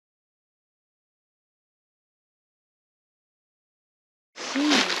see.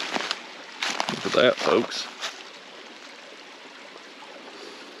 Look at that, folks.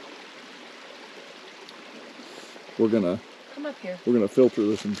 We're gonna come up here. We're gonna filter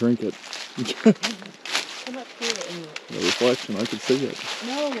this and drink it. Come up here and the reflection, I could see it.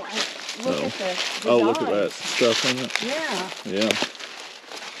 No, look at the oh, look at that stuff in it. Yeah. Yeah.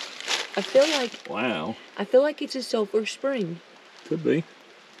 I feel like. Wow. I feel like it's a sulfur spring. Could be.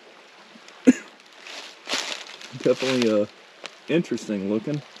 Definitely interesting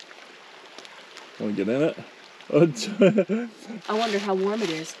looking. Want to get in it? I wonder how warm it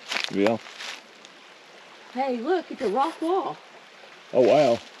is. Yeah. Hey, look, it's a rock wall. Oh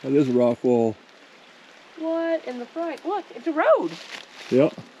wow, that is a rock wall. What in the front? Look, it's a road.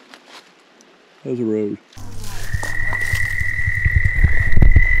 Yep. There's a road.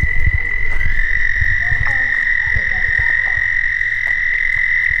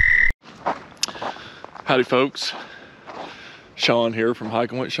 Howdy folks, Shawn here from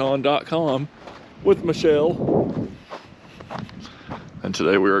hikingwithshawn.com with Michelle. And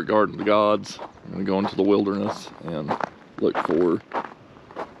today we are at Garden of the Gods. I'm going to go into the wilderness and look for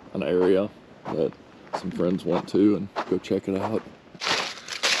an area that some friends went to and go check it out.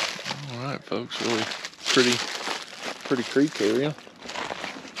 Alright folks, really pretty creek area.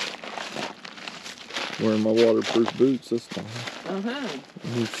 Wearing my waterproof boots this time.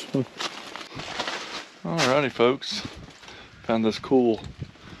 Alrighty folks, found this cool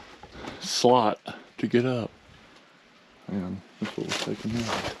slot to get up, and that's what we're taking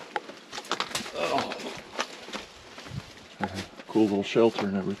now. Oh, cool little shelter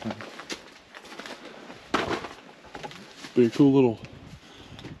and everything. Be a cool little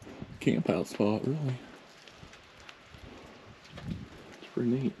camp out spot, really. It's pretty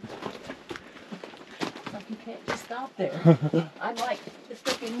neat. Like you can't just stop there. I'm like the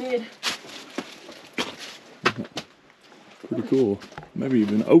freaking mid. Pretty cool. Maybe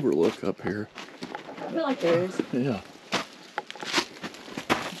even overlook up here. I feel like there is. Yeah.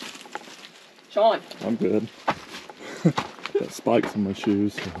 Shawn. I'm good. Got spikes in my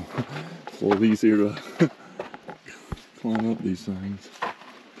shoes, so it's a little easier to climb up these things.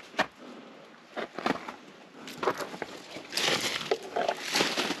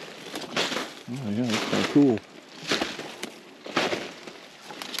 Oh yeah, that's kind of cool.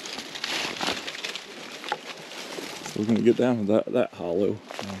 So we're gonna get down to that hollow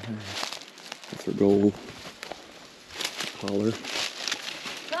down here. That's our goal. Holler.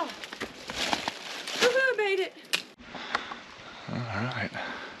 Oh. Woohoo, made it. Alright.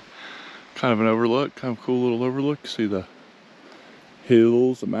 Kind of an overlook, kind of a cool little overlook. See the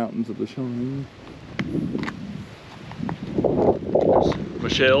hills, the mountains of the Shawn.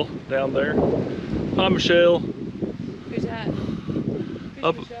 Michelle down there. Hi Michelle. Who's that? Who's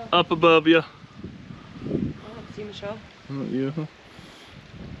Up Michelle? Up above you. Oh, see Michelle? Yeah.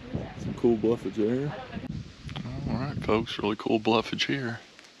 Some cool bluffage there. Alright folks, really cool bluffage here.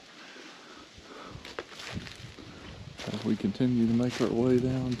 As we continue to make our way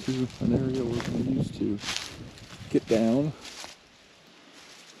down to an area we're going to use to get down,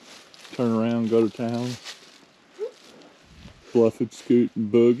 turn around, go to town. Bluffage, scoot,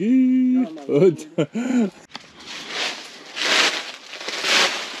 and boogie.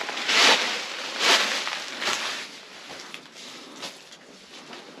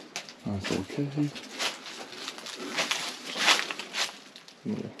 That's okay.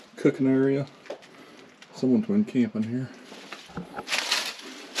 Little cooking area. Someone's been camping here.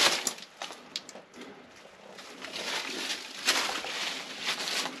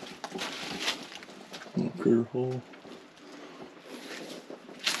 Little critter hole.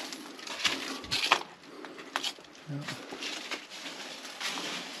 Yeah.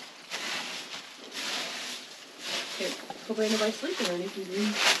 Here, hopefully nobody's sleeping or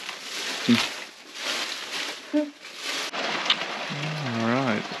anything.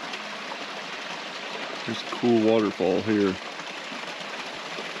 Alright. There's a cool waterfall here.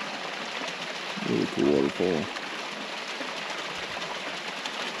 Really cool waterfall.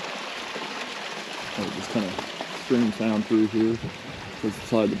 Oh, it just kind of streams down through here towards the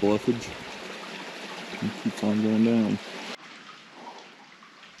side of the bluffage. And keeps on going down.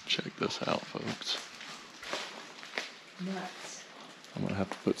 Check this out, folks. Nuts. I'm gonna have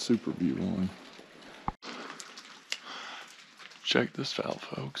to put super view on. Check this out,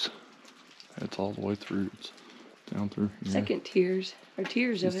 folks. It's all the way through. It's down through here. Second tiers, or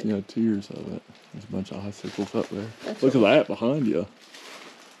tiers of it. Yeah, tiers of it. There's a bunch of icicles up there. That's Look at that behind you.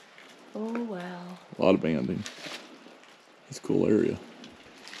 Oh wow. A lot of banding. It's a cool area.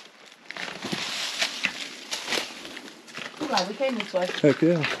 Glad we came this way. Heck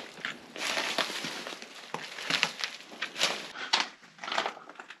yeah.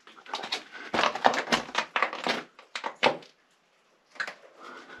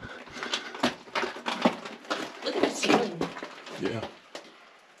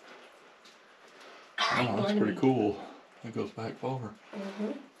 Oh, that's pretty cool. That goes back far.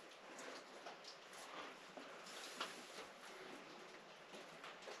 Mm-hmm.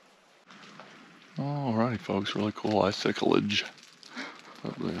 Alrighty, folks. Really cool icicleage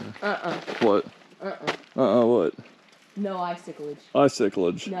up there. What? What? No icicleage.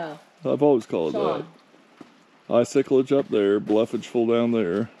 Icicleage. No. I've always called Shawn. that. Icicleage up there, bluffage full down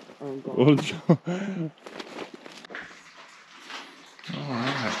there. Oh, God.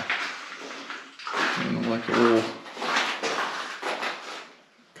 Alright. Like a little,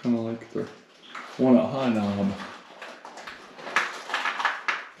 kind of like the one at High Knob.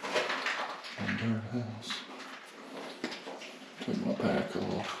 On their house. Take my pack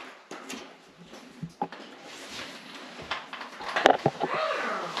off.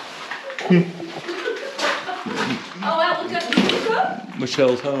 Oh, wow, look up. Did you look up?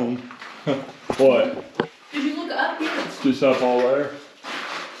 Michelle's home. What? Did you look up here? Just up all there?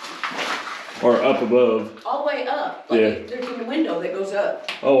 Or up above? All the way up. Like Yeah. There's a window that goes up.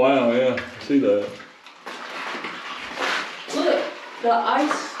 Oh wow, yeah. I see that. Look, the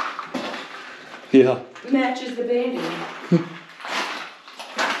ice Yeah. matches the banding.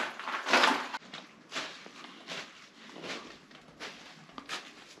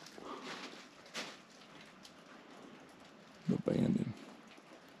 The banding.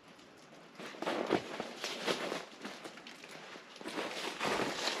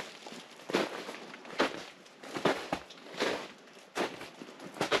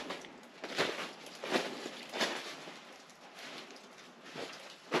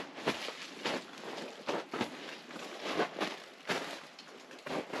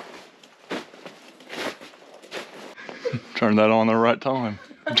 Turn that on the right time.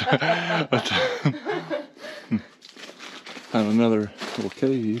 Found another little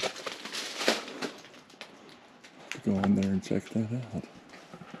cave. Go in there and check that out.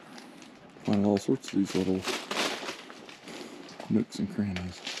 Find all sorts of these little nooks and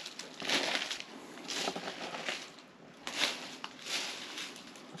crannies.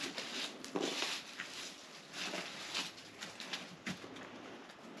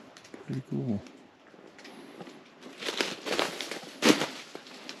 Pretty cool.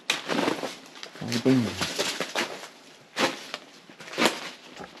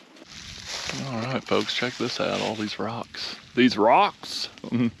 Alright folks, check this out, all these rocks. These rocks!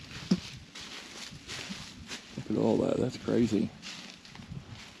 Look at all that, that's crazy.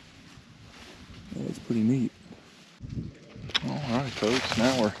 That's pretty neat. Alright folks,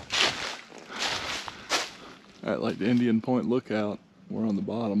 now we're at like the Indian Point Lookout. We're on the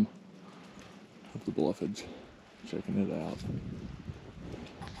bottom of the bluffage, checking it out.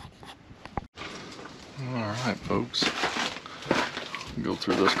 Alright folks, go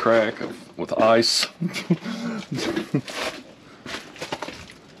through this crack with ice.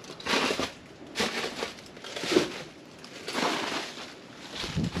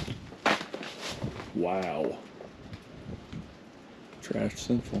 Wow. Trash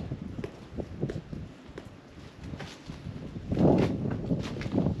Central.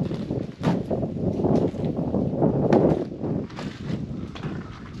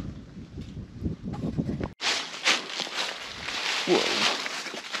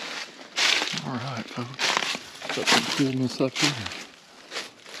 Alright folks, got some coolness up here.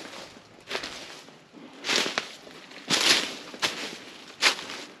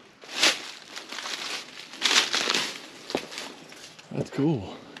 That's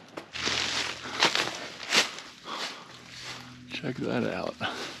cool. Check that out.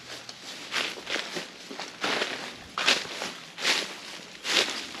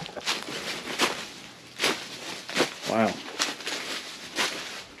 Wow.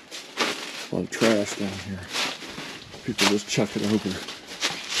 A lot of trash down here. People just chuck it over.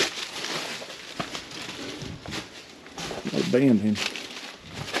 Abandoned.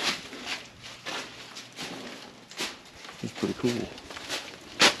 That's pretty cool.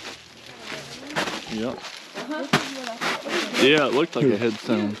 Yep. Yeah, it looked like a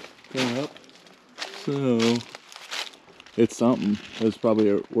headstone going up. So, it's something. It's probably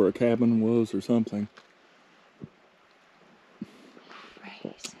where a cabin was or something.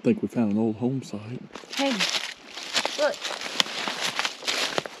 I think we found an old home site. Hey, look.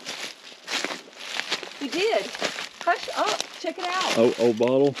 We did. Hush up. Check it out. Oh, old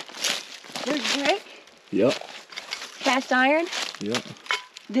bottle? There's brick. Yep. Cast iron. Yep.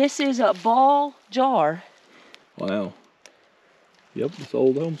 This is a ball jar. Wow. Yep, it's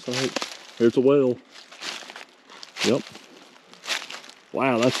old home site. Here's a well. Yep.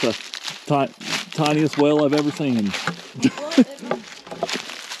 Wow, that's the tiniest well I've ever seen.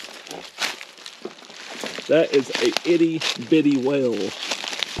 That is a itty bitty well.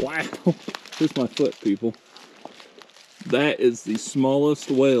 Wow. Here's my foot, people. That is the smallest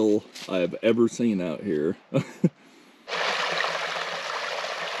whale I have ever seen out here. More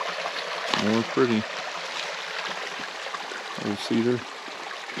pretty. Little cedar.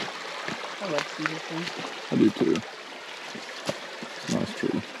 I love cedar trees. I do too. Nice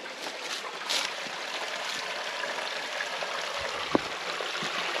tree.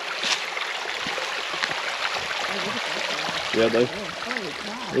 Yeah, they.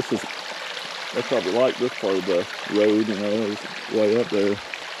 This is. They probably like this part of the road, you know, it's way up there.